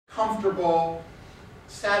comfortable,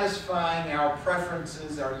 satisfying our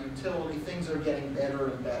preferences, our utility. Things are getting better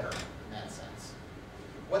and better in that sense.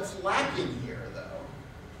 What's lacking here, though,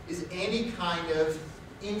 is any kind of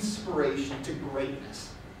inspiration to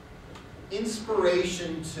greatness.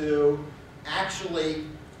 Inspiration to actually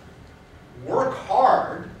work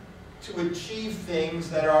hard to achieve things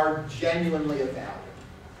that are genuinely of value.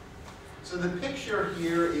 So the picture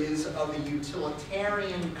here is of a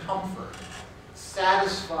utilitarian comfort,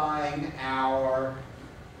 satisfying our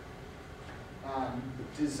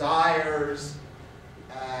desires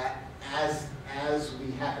as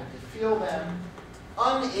we happen to feel them,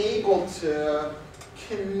 unable to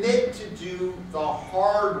commit to do the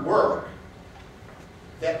hard work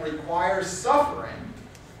that requires suffering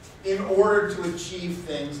in order to achieve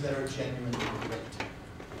things that are genuinely great.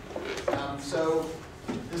 So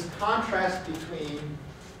this contrast between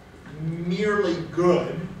merely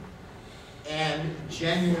good and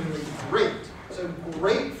genuinely great. So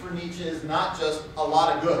great for Nietzsche is not just a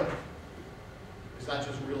lot of good. It's not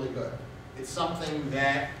just really good. It's something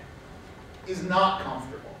that is not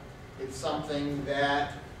comfortable. It's something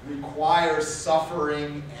that requires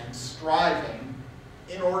suffering and striving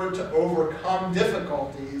in order to overcome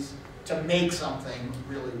difficulties to make something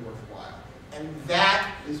really worthwhile. And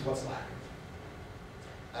that is what's lacking.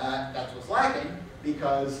 That's what's lacking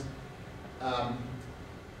because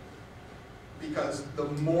the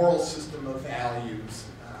moral system of values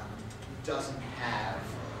doesn't have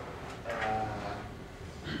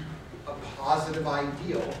a positive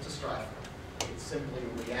ideal to strive for. It's simply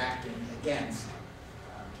reacting against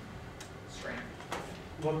strength.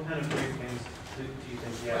 What kind of great things do you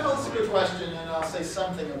think he has? Well, it's a good question, and I'll say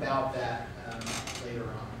something about that later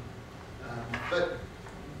on.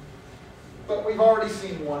 But we've already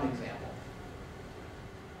seen one example.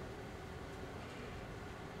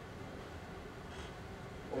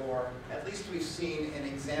 Or at least we've seen an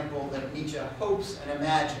example that Nietzsche hopes and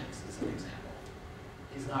imagines is an example.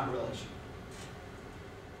 He's not really sure.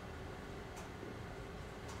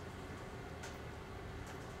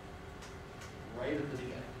 Right at the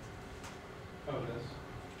beginning. Oh, this?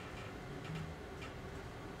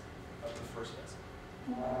 Of the first lesson.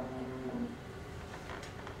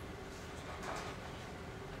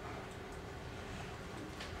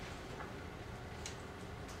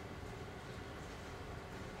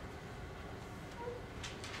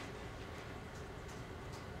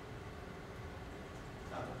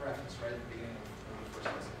 Not the preface, right at the beginning of the first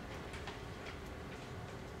lesson.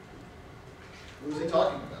 Who is he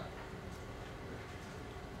talking about?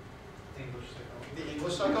 English psychologist. The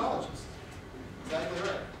English psychologist. Exactly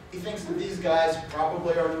right. He thinks that these guys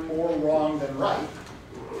probably are more wrong than right.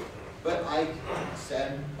 But I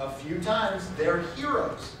said a few times, they're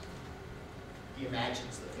heroes. He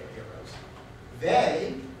imagines that they're heroes.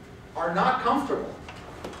 They are not comfortable.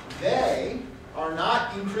 They are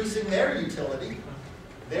not increasing their utility.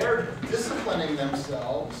 They're disciplining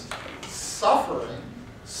themselves, suffering,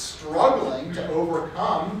 struggling to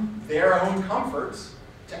overcome their own comforts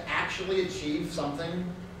to actually achieve something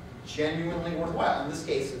genuinely worthwhile. In this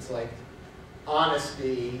case, it's like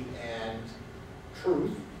honesty and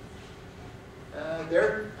truth.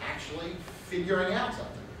 They're actually figuring out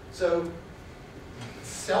something. So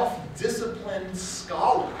self-disciplined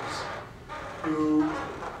scholars who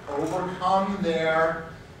overcome their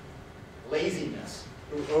laziness,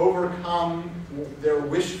 who overcome their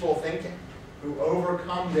wishful thinking, who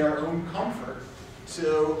overcome their own comfort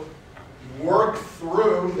to work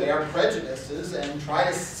through their prejudices and try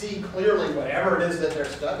to see clearly whatever it is that they're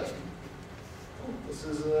studying. This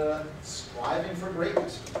is striving for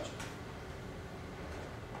greatness.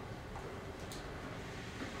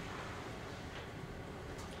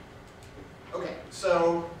 Okay,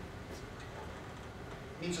 so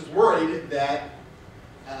Nietzsche's worried that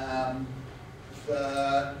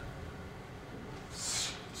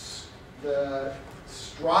the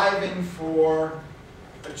striving for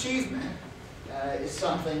achievement is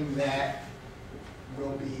something that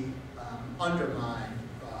will be undermined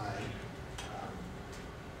by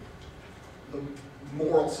the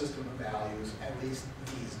moral system of values, at least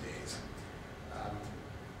these days.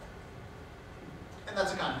 And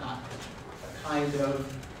that's a kind of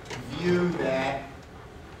view that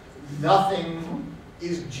nothing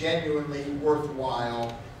is genuinely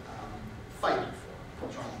worthwhile fighting for,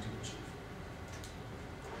 trying to achieve.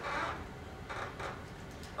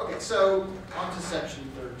 Okay, so on to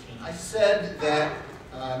section 13. I said that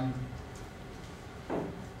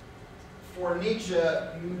for Nietzsche,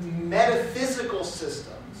 metaphysical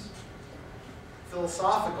systems,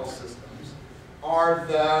 philosophical systems, are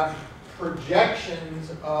the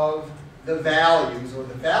projections of the values or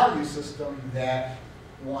the value system that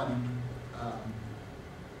one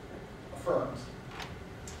affirms.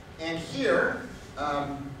 And here,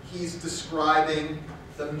 he's describing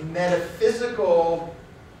the metaphysical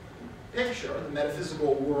picture, the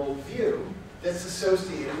metaphysical worldview that's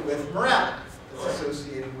associated with morality, that's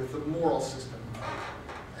associated with the moral system of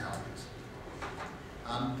values.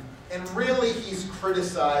 And really, he's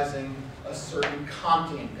criticizing a certain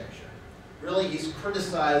Kantian picture. Really, he's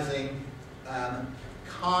criticizing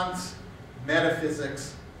Kant's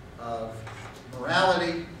metaphysics of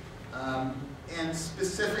morality, and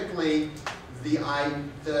specifically the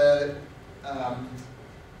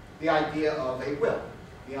idea of a will,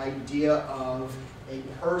 the idea of a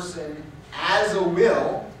person as a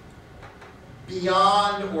will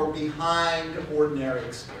beyond or behind ordinary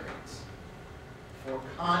experience. For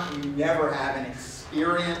Kant, you never have an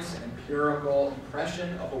experience, an empirical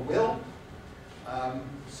impression of a will.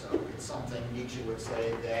 So it's something Nietzsche would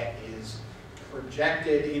say that is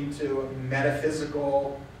projected into a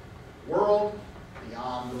metaphysical world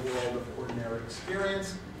beyond the world of ordinary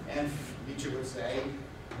experience. And Nietzsche would say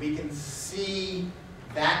we can see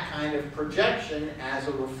that kind of projection as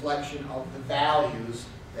a reflection of the values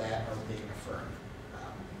that are being affirmed,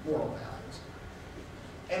 moral values.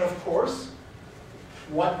 And of course,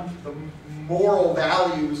 what the moral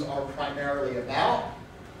values are primarily about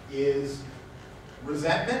is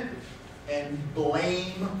resentment and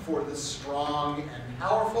blame for the strong and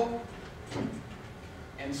powerful.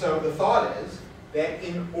 And so the thought is that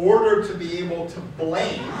in order to be able to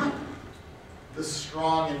blame the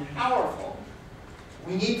strong and powerful,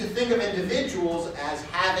 we need to think of individuals as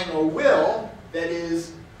having a will that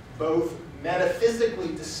is both metaphysically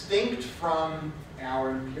distinct from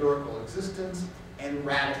our empirical existence and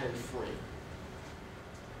radically free.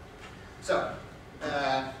 So,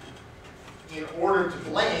 in order to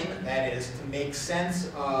blame, that is, to make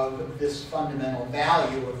sense of this fundamental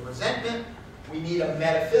value of resentment, we need a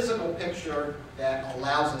metaphysical picture that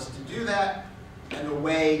allows us to do that. And the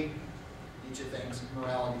way Nietzsche thinks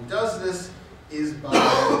morality does this is by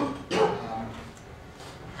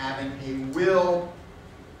having a will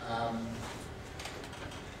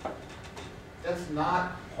that's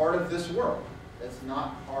not part of this world. That's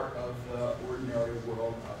not part of the ordinary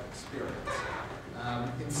world of experience.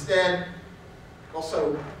 Instead,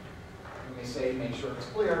 also, let me say, make sure it's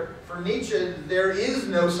clear, for Nietzsche, there is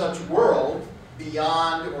no such world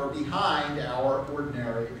beyond or behind our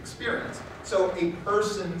ordinary experience. So a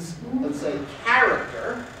person's, let's say,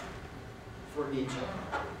 character, for Nietzsche,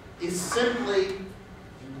 is simply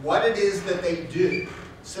what it is that they do,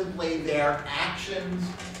 simply their actions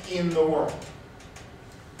in the world.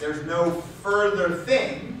 There's no further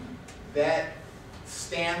thing that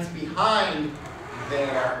stands behind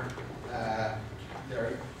their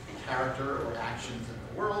character or actions in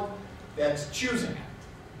the world that's choosing it,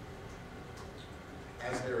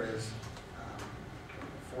 as there is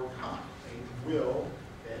for Kant, a will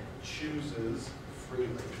that chooses freely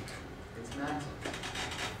its maxim.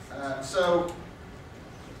 So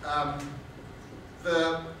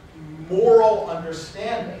the moral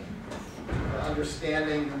understanding, the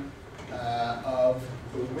understanding of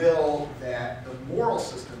the will that the moral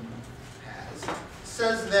system has,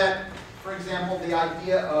 says that, for example, the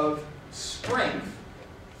idea of strength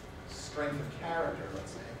of character,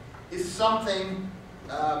 let's say, is something,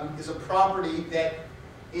 is a property that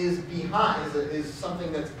is behind, is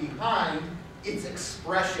something that's behind its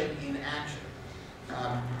expression in action.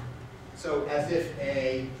 So as if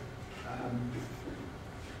a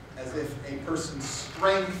person's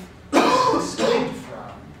strength is distinct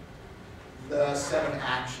from the set of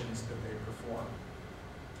actions that they perform.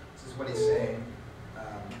 This is what he's saying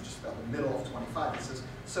just about the middle of 25. He says,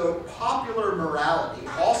 so popular morality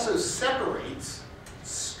also separates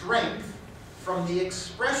strength from the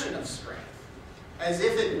expression of strength, as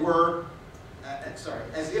if it were,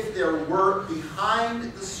 as if there were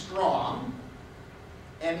behind the strong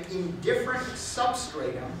an indifferent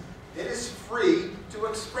substratum that is free to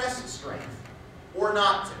express its strength or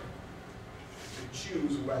not to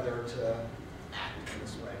choose whether to act in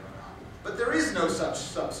this way or not. But there is no such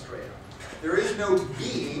substratum. There is no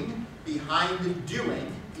being behind the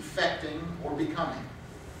doing, effecting, or becoming.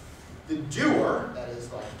 The doer, that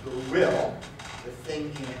is like the will, the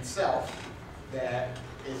thing in itself, that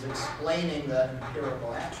is explaining the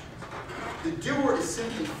empirical actions. The doer is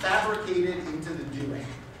simply fabricated into the doing.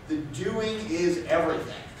 The doing is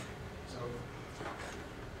everything. So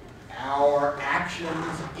our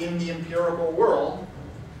actions in the empirical world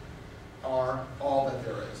are all that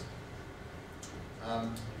there is.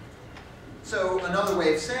 So another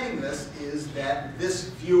way of saying this is that this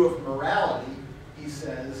view of morality, he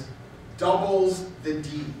says, doubles the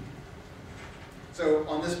deed. So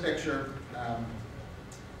on this picture,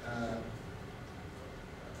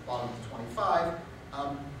 bottom of 25,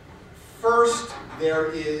 first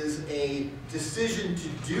there is a decision to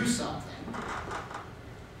do something.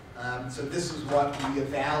 So this is what we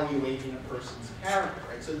evaluate in a person's character,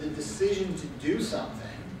 right? So the decision to do something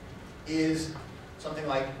is something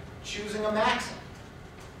like choosing a maxim,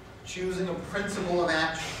 choosing a principle of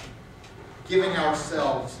action, giving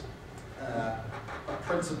ourselves a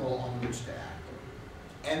principle on which to act.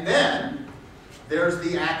 And then there's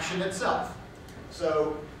the action itself.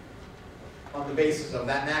 So on the basis of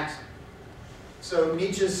that maxim. So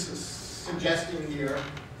Nietzsche's suggesting here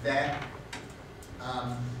that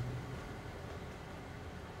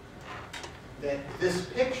that this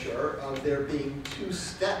picture of there being two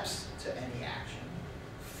steps to any action,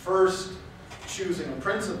 first choosing a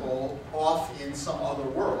principle off in some other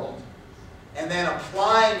world, and then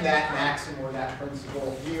applying that maxim or that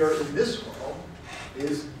principle here in this world,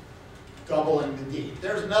 is doubling the deed.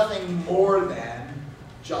 There's nothing more than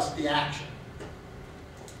just the action.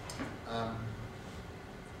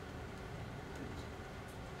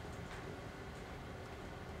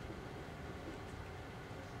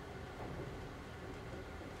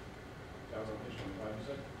 That was on page 25, you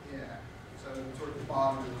said? Yeah, so toward the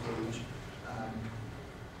bottom of the page.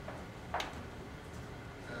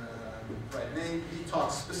 Right, and then he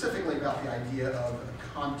talks specifically about the idea of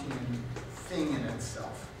a Kantian thing in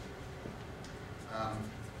itself.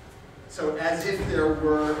 So as if there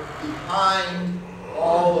were behind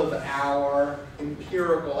all of our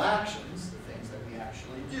empirical actions, the things that we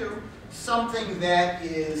actually do, something that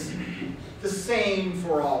is the same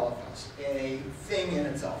for all of us, a thing in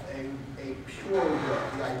itself, a pure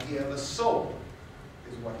will, the idea of a soul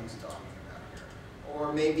is what he's talking about here.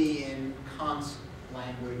 Or maybe in Kant's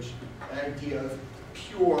language, the idea of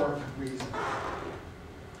pure reason.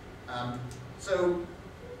 So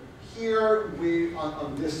here we,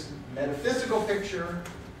 on this metaphysical picture,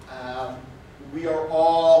 we are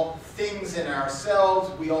all things in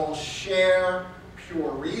ourselves, we all share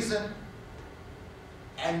pure reason,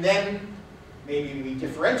 and then maybe we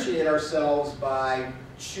differentiate ourselves by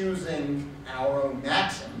choosing our own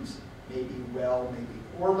maxims, maybe well, maybe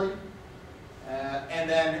poorly, and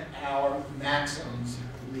then our maxims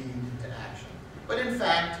lead to action. But in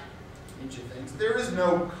fact, Nietzsche thinks, there is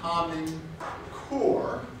no common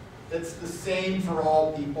core that's the same for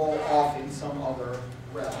all people off in some other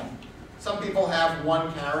realm. Some people have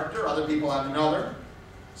one character, other people have another.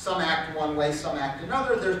 Some act one way, some act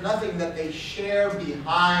another. There's nothing that they share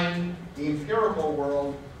behind the empirical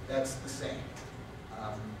world that's the same.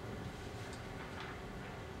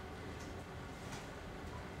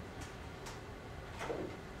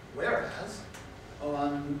 Whereas,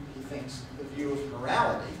 on, he thinks, the view of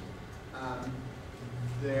morality,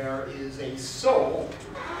 there is a soul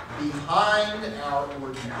behind our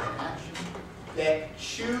ordinary action that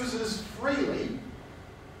chooses freely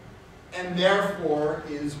and therefore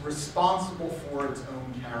is responsible for its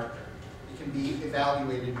own character. It can be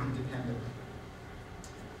evaluated independently.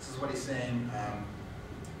 This is what he's saying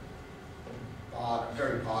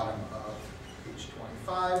very bottom of page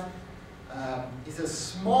 25. He says,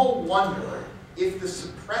 small wonder if the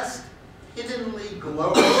suppressed, hiddenly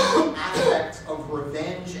glowing aspects of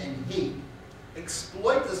revenge and hate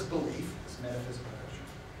exploit this belief, this metaphysical picture,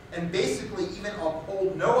 and basically even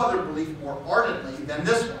uphold no other belief more ardently than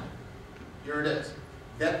this one. Here it is.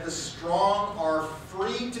 That the strong are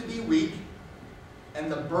free to be weak, and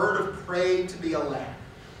the bird of prey to be a lamb.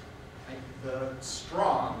 Right? The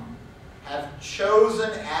strong have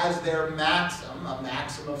chosen as their maxim, a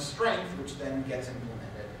maxim of strength, which then gets implemented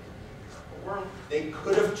in the empirical world. They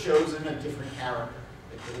could have chosen a different character.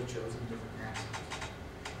 They could have chosen different maxims.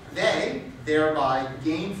 They, thereby,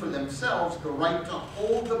 gain for themselves the right to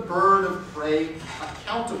hold the bird of prey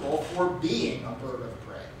accountable for being a bird of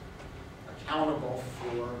prey, accountable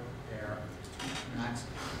for their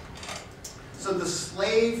maxims. So the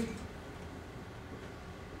slave,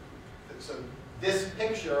 so this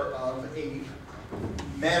picture of a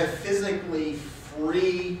metaphysically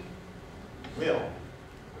free will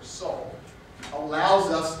or soul allows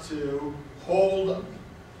us to hold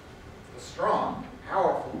the strong,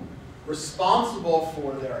 powerful, responsible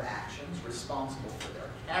for their actions, responsible for their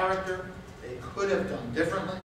character. They could have done differently.